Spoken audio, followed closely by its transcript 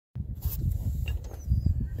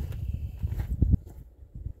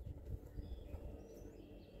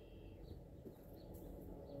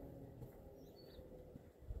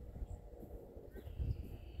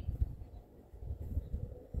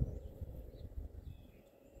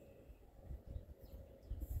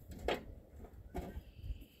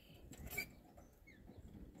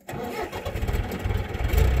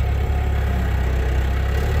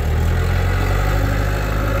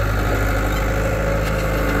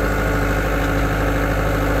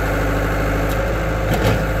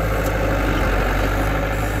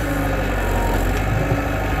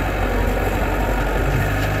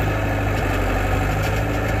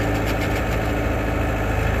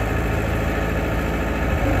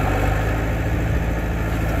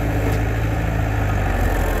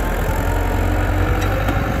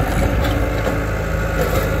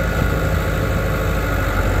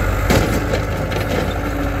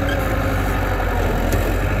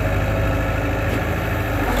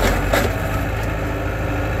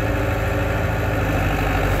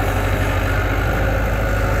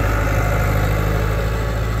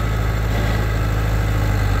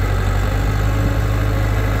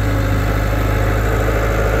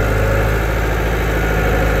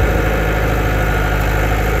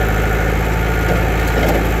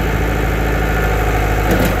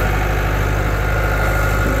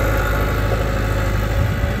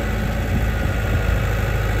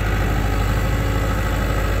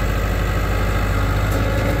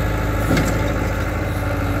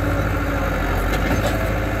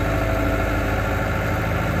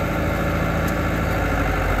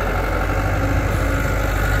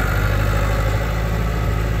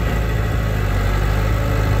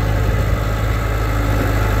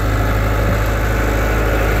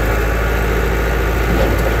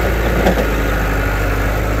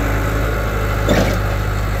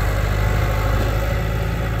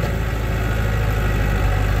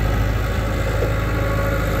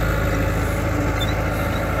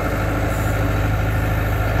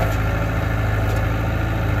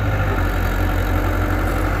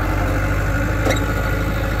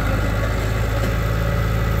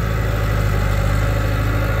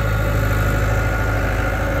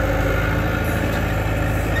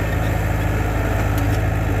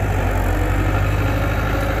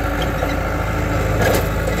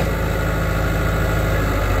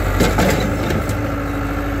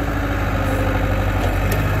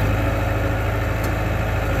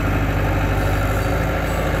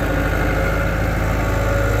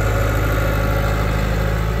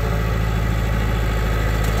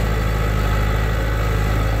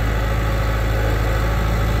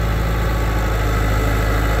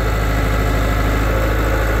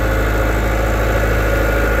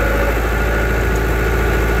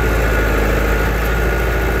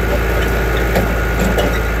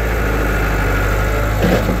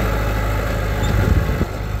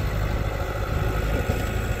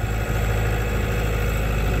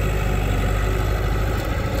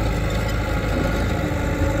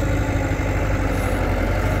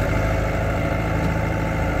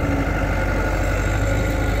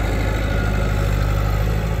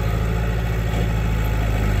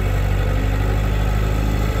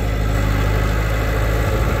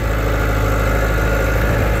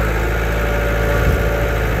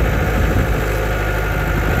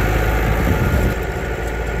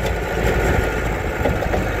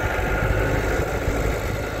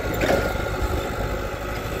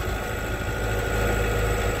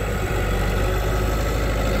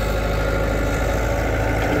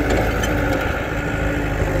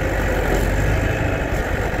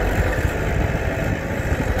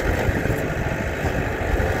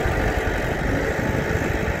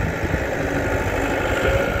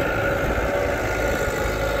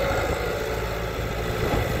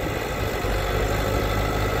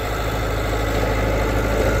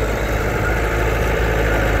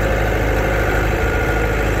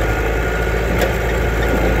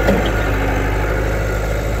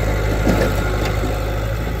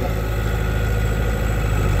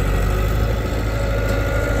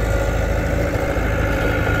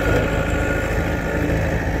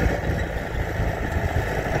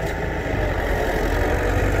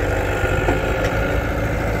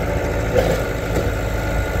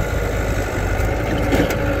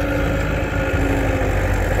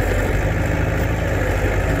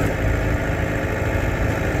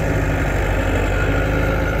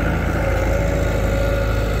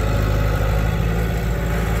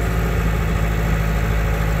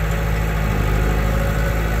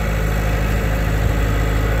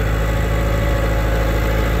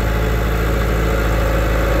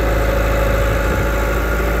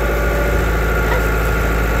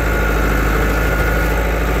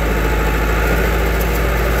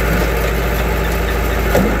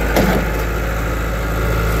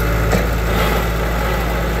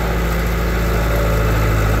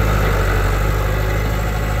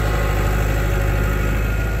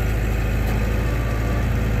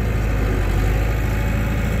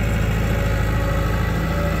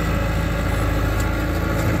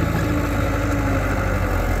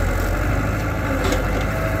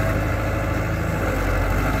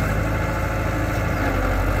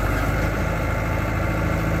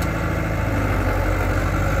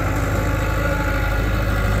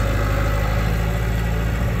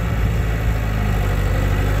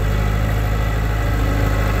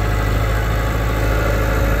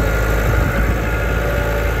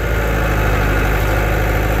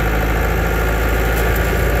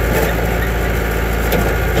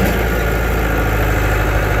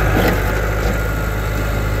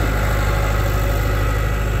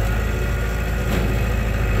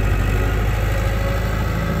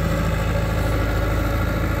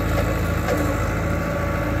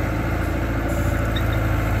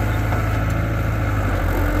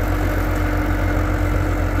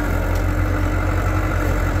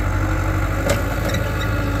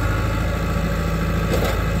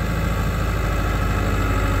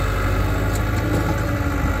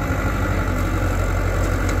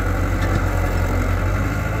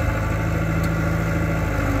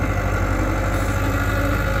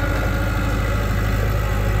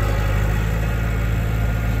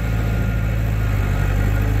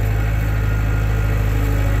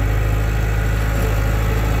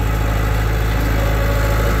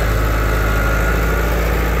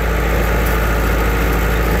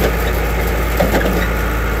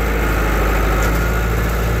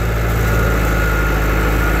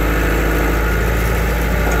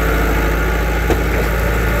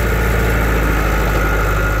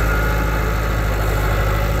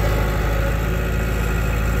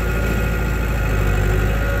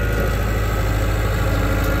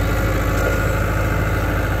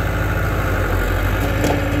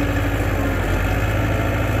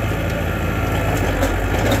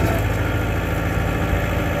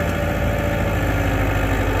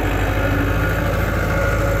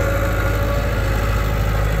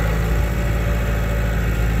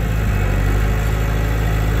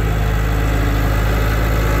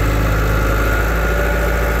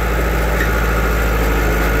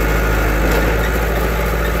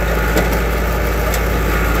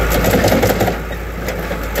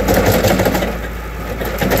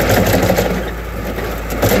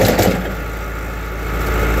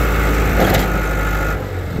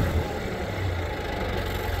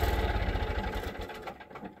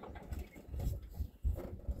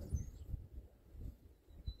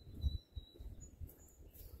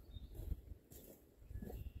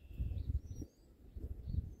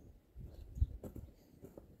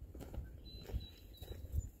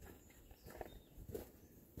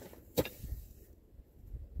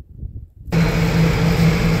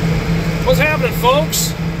happening,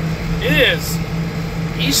 folks? It is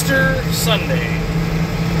Easter Sunday.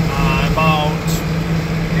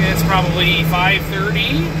 It's probably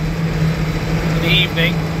 5:30 in the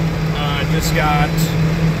evening. Just got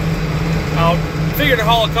out, figured to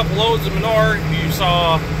haul a couple loads of manure. You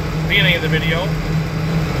saw the beginning of the video.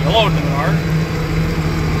 The load of manure.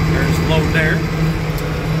 There's the load there.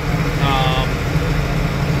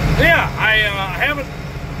 Yeah, I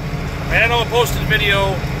know I posted a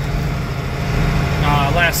video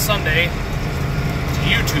last Sunday to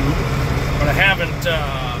YouTube, but I haven't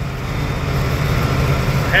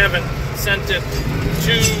sent it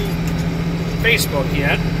to Facebook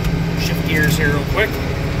yet. Shift gears here real quick.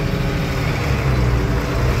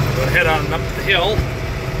 Go ahead on up the hill.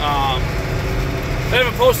 I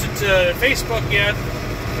haven't posted to Facebook yet,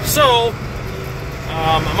 so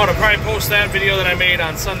I'm going to probably post that video that I made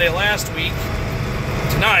on Sunday last week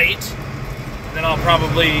tonight. Then I'll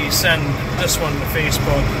probably send this one to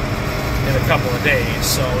Facebook in a couple of days,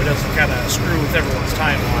 so it doesn't kind of screw with everyone's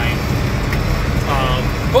timeline.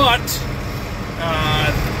 But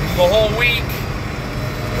the whole week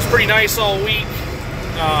was pretty nice all week.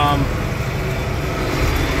 I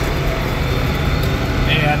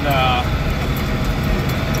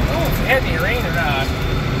don't know if it had any rain or not. I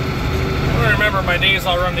don't remember, my days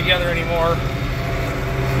all run together anymore.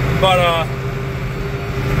 But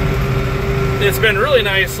it's been really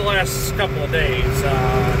nice the last couple of days. The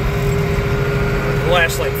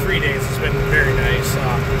last like 3 days has been very nice.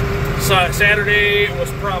 Saturday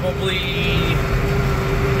was probably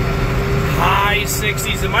high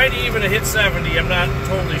 60s. It might even have hit 70. I'm not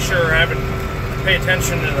totally sure. I haven't paid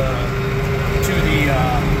attention to the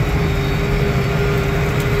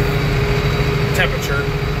temperature on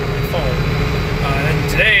my phone. And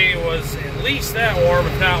today was at least that warm,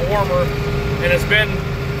 if not warmer, and it's been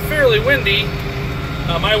fairly windy.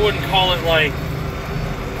 I wouldn't call it like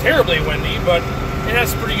terribly windy, but it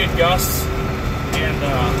has pretty good gusts, and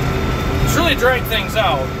it's really dragged things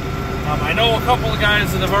out. I know a couple of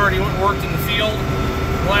guys that have already worked in the field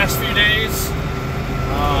the last few days.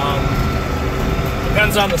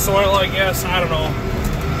 Depends on the soil, I guess. I don't know.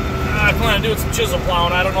 I plan on doing some chisel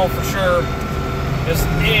plowing. I don't know for sure there's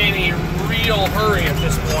any real hurry at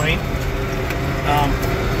this point.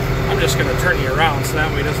 I'm just going to turn you around so that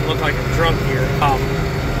way it doesn't look like I'm drunk here.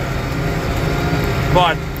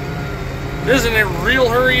 But there isn't a real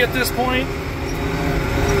hurry at this point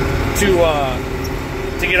to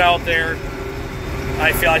get out there.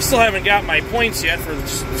 I feel I still haven't got my points yet for the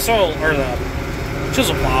soil or the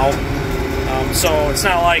chisel plow, so it's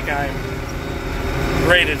not like I'm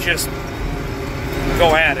ready to just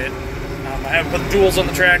go at it. I haven't put the duals on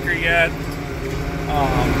the tractor yet,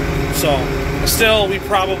 so we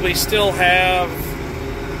probably still have,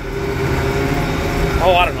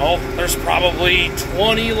 oh, I don't know, there's probably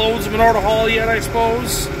 20 loads of manure to haul yet, I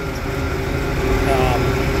suppose.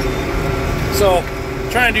 So,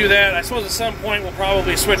 trying to do that. I suppose at some point we'll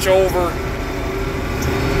probably switch over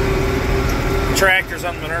tractors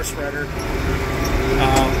on the manure spreader.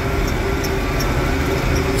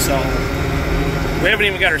 So, we haven't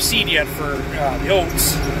even got our seed yet for the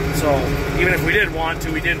oats. So, even if we did want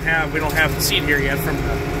to, we don't have the seed here yet from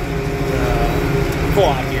the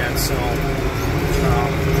co-op yet. So,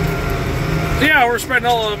 yeah, we're spreading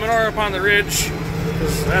all of the manure up on the ridge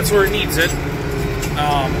because that's where it needs it.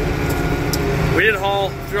 We did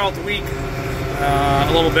haul throughout the week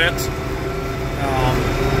a little bit.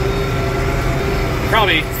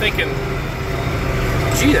 Probably thinking,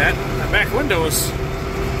 gee, that back window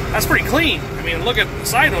that's pretty clean. I mean, look at the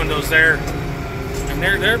side windows there, and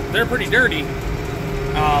they're pretty dirty.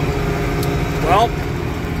 Well,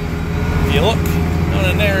 if you look down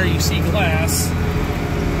in there, you see glass.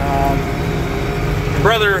 My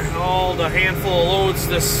brother hauled a handful of loads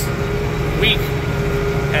this week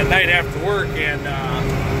at night after work, and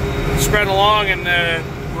spread along, and the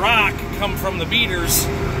rock come from the beaters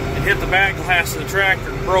and hit the back glass of the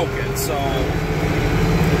tractor and broke it. So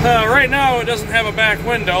right now it doesn't have a back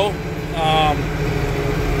window.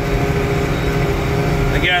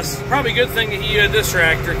 I guess probably a good thing that he had this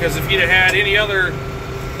tractor, because if he'd have had any other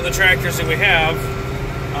of the tractors that we have,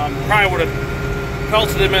 probably would have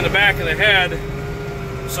pelted him in the back of the head.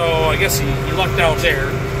 So I guess he lucked out there.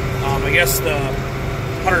 I guess the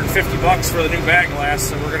 $150 for the new back glass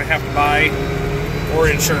that we're going to have to buy, or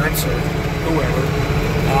insurance, or whoever.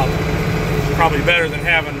 Probably better than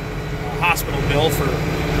having a hospital bill for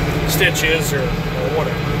stitches or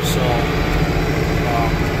whatever. So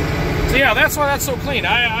yeah, that's why that's so clean.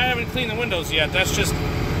 I haven't cleaned the windows yet. That's just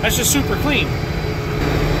super clean.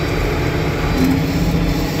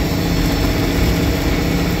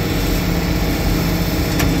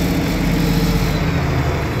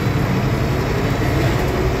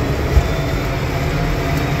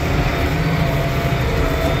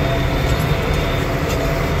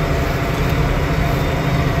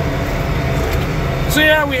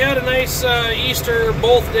 nice Easter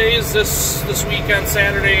both days. This week on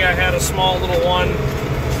Saturday, I had a small little one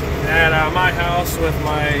at my house with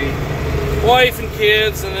my wife and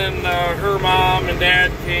kids, and then her mom and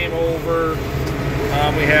dad came over.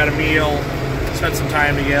 We had a meal, spent some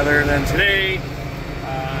time together, and then today,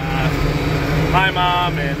 my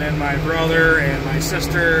mom and then my brother and my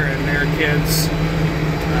sister and their kids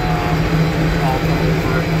all come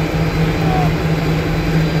over.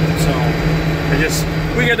 So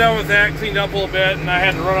we got done with that, cleaned up a little bit, and I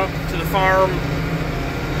had to run up to the farm,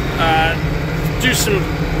 do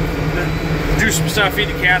some stuff, feed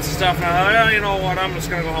the cats and stuff, and I thought, oh, you know what, I'm just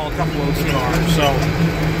going to go haul a couple loads tomorrow. So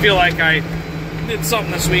I feel like I did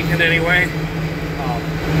something this weekend anyway.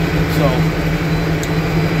 So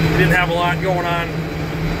I didn't have a lot going on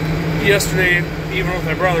yesterday, even with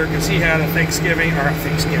my brother, because he had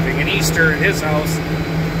an Easter at his house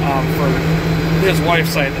for his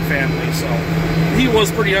wife's side of the family. So he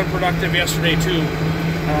was pretty unproductive yesterday too.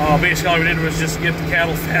 Basically all we did was just get the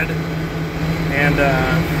cattle fed, and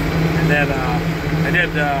then I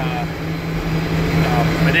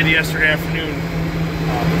did yesterday afternoon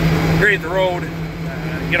grade the road,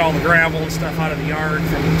 get all the gravel and stuff out of the yard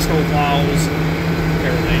from the snow plows and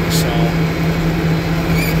everything. So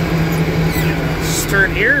let's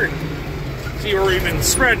turn here and see where we've been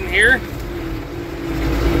spreading here.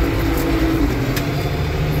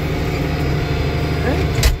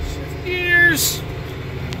 Shift gears.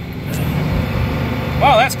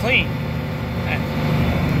 Wow, that's clean.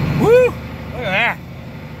 Woo! Look at that.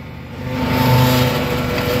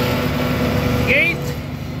 Gate.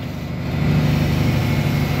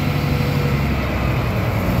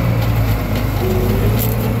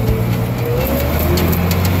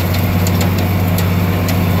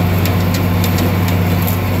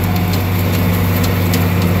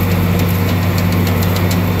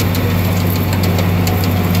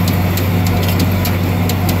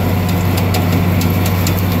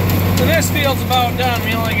 So this field's about done.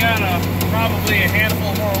 We only got probably a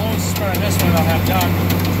handful more loads to spread on this one I'll have done.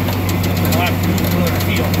 We'll have to move another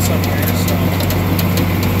field somewhere, so.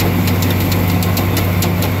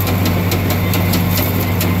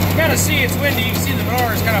 You kind of see it's windy. You can see the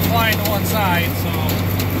manure is kind of flying to one side, so.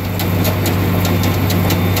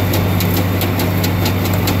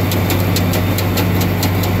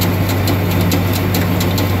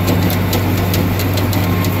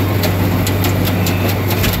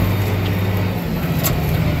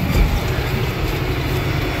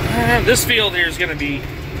 This field here is going to be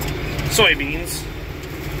soybeans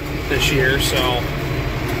this year, so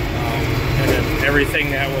and then everything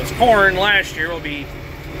that was corn last year will be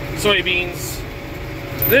soybeans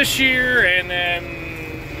this year, and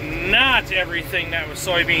then not everything that was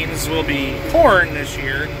soybeans will be corn this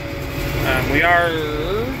year.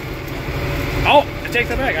 Oh, I take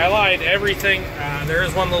that back. I lied. Everything. There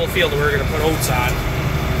is one little field that we're going to put oats on.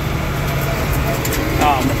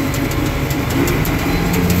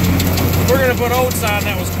 We're gonna put oats on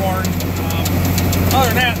that was corn.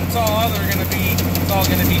 Other than that, it's all going to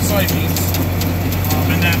be soybeans.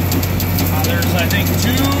 And then there's I think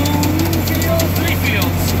 3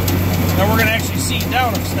 fields that we're gonna actually seed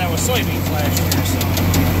down that was soybeans last year. So.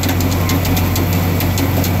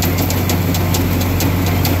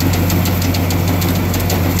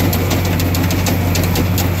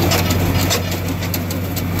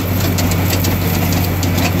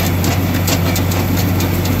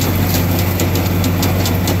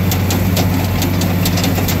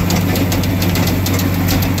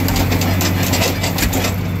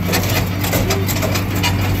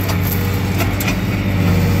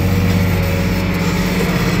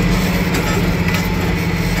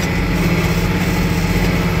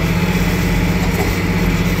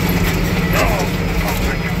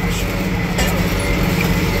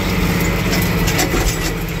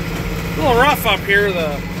 Up here,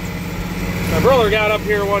 my brother got up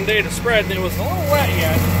here one day to spread, and it was a little wet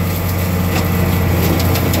yet.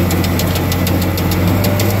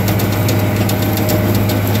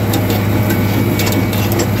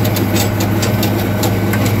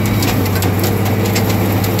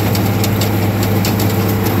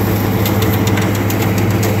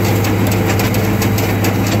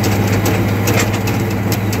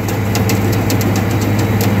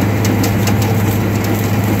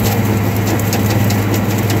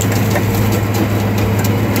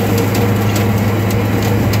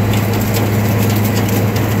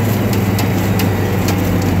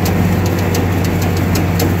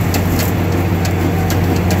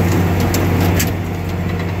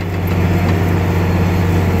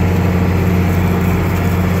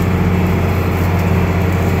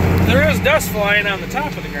 Dust flying on the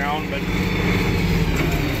top of the ground, but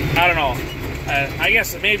I don't know. I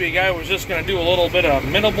guess maybe a guy was just going to do a little bit of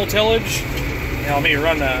minimal tillage, you know, maybe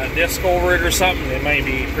run a disc over it or something, it might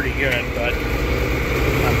be pretty good. But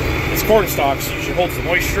it's corn stalks, so usually holds the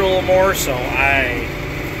moisture a little more, so I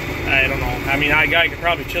don't know. I mean, a guy could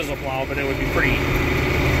probably chisel plow, but it would be pretty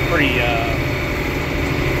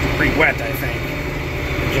wet, I think.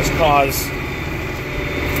 It'd just cause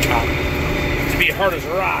to be hard as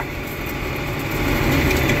a rock.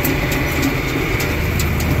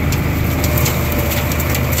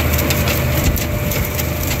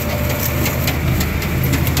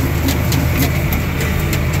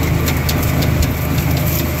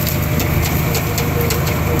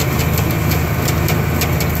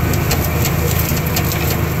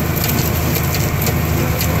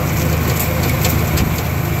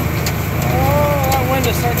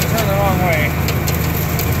 Starting to turn the wrong way.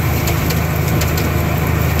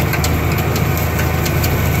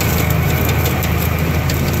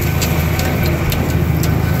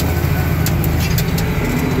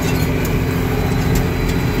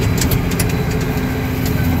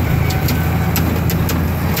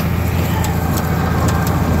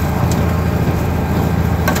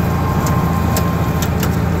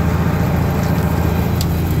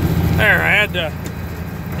 There, I had to.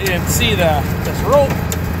 You didn't see this rope.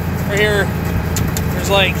 Right here, there's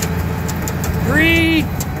like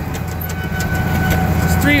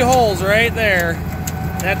three holes right there.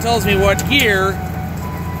 That tells me what gear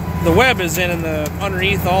the web is in the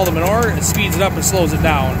underneath all the manure. It speeds it up and slows it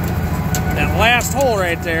down. That last hole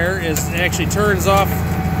right there actually turns off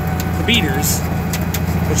the beaters,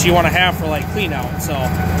 which you want to have for like clean out. So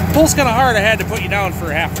pull's kind of hard. I had to put you down for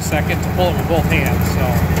half a second to pull it with both hands. So.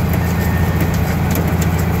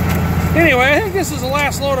 Anyway, I think this is the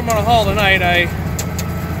last load I'm going to haul tonight. I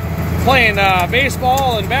playing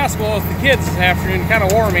baseball and basketball with the kids this afternoon kind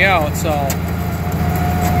of wore me out, so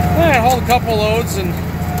I hauled a couple loads and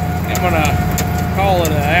I'm going to call it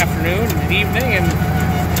an afternoon, an evening, and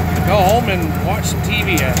go home and watch some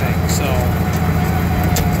TV, I think. So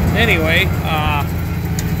anyway,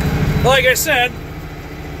 like I said,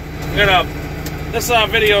 this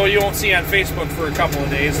video you won't see on Facebook for a couple of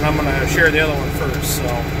days, and I'm going to share the other one first.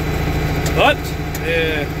 So. But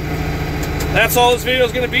that's all this video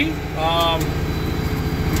is going to be. An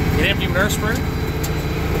empty manure sprayer.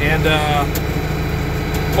 And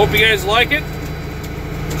hope you guys like it.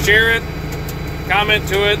 Share it. Comment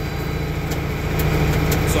to it.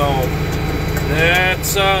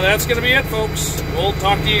 So that's going to be it, folks. We'll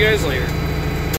talk to you guys later.